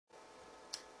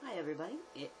everybody.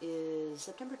 It is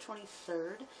September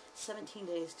 23rd, 17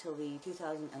 days till the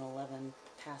 2011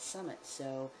 PASS Summit,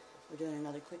 so we're doing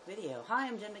another quick video. Hi,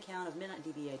 I'm Jen McCown of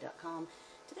MidnightDBA.com.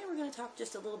 Today we're going to talk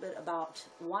just a little bit about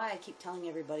why I keep telling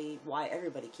everybody, why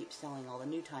everybody keeps telling all the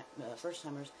new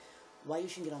first-timers, why you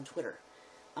should get on Twitter.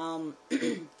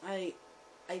 I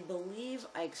believe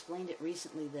I explained it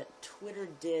recently that Twitter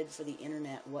did for the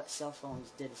internet what cell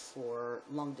phones did for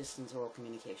long-distance oral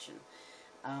communication.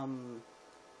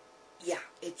 Yeah,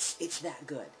 it's that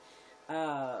good.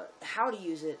 How to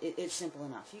use it, it's simple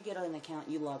enough. You get an account,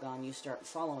 you log on, you start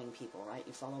following people, right?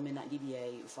 You follow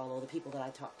MidnightDBA, you follow the people that I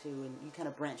talk to, and you kind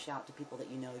of branch out to people that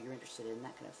you know you're interested in,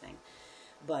 that kind of thing.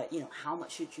 But, you know, how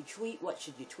much should you tweet? What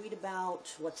should you tweet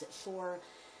about? What's it for?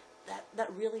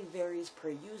 That really varies per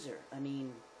user. I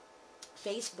mean,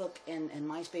 Facebook and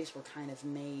MySpace were kind of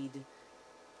made,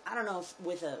 I don't know if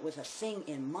with a thing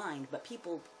in mind, but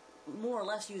people more or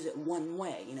less use it one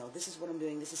way. You know, this is what I'm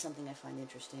doing, this is something I find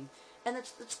interesting. And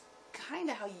that's kind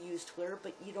of how you use Twitter,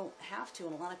 but you don't have to,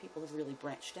 and a lot of people have really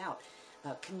branched out.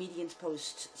 Comedians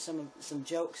post some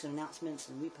jokes and announcements,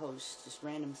 and we post just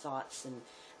random thoughts, and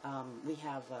we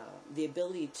have the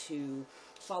ability to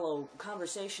follow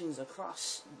conversations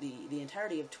across the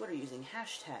entirety of Twitter using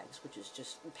hashtags, which is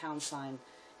just # and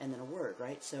then a word,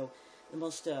 right? So the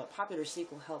most popular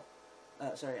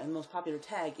the most popular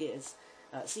tag is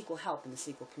SQL help in the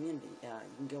SQL community. You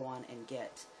can go on and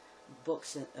get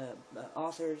books,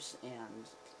 authors, and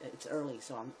it's early,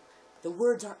 so the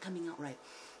words aren't coming out right,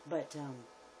 but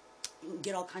you can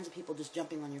get all kinds of people just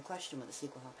jumping on your question with a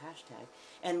SQL help hashtag.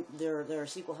 And there are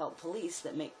SQL help police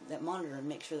that monitor and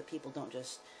make sure that people don't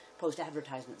just post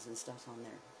advertisements and stuff on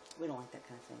there. We don't like that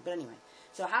kind of thing. But anyway,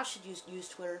 so how should you use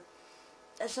Twitter?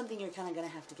 That's something you're kind of going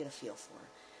to have to get a feel for.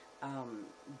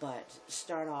 But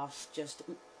start off just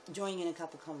joining in a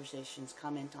couple conversations,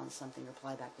 comment on something,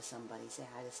 reply back to somebody, say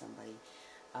hi to somebody,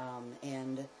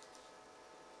 and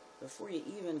before you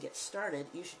even get started,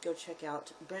 you should go check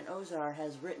out, Brent Ozar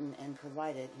has written and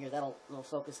provided, here, that'll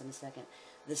focus in a second,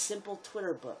 the Simple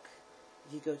Twitter book.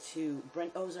 If you go to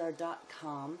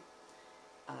brentozar.com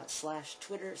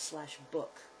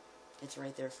 /Twitter/book, it's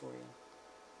right there for you.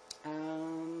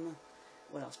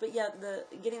 What else? But yeah,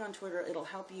 getting on Twitter, it'll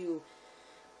help you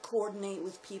coordinate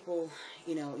with people.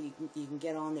 You know, you can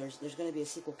get on. There's going to be a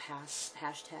SQL PASS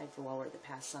hashtag for while we're at the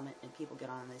PASS Summit, and people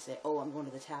get on and they say, oh, I'm going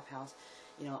to the tap house.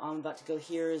 You know, I'm about to go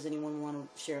here. Does anyone want to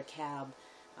share a cab?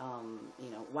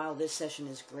 You know, wow, this session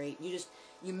is great. You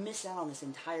miss out on this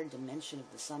entire dimension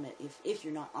of the summit if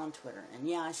you're not on Twitter. And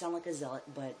yeah, I sound like a zealot,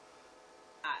 but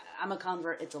I'm a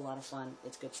convert. It's a lot of fun.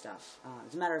 It's good stuff.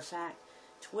 As a matter of fact,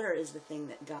 Twitter is the thing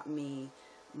that got me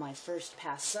my first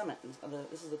PASS Summit.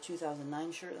 This is the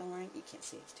 2009 shirt I'm wearing. You can't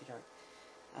see, it's too dark.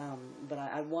 But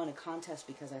I won a contest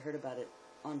because I heard about it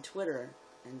on Twitter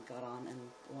and got on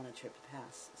and won a trip to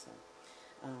PASS. So,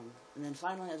 and then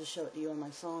finally, I'll just show it to you on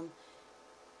my phone.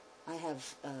 I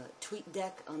have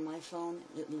TweetDeck on my phone.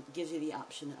 It gives you the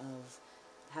option of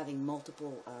having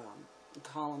multiple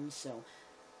columns. So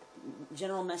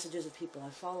general messages of people I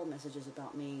follow, messages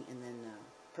about me, and then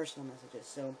personal messages.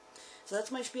 So that's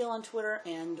my spiel on Twitter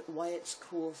and why it's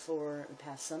cool for the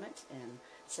PASS Summit. And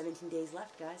 17 days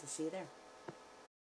left, guys. I'll see you there.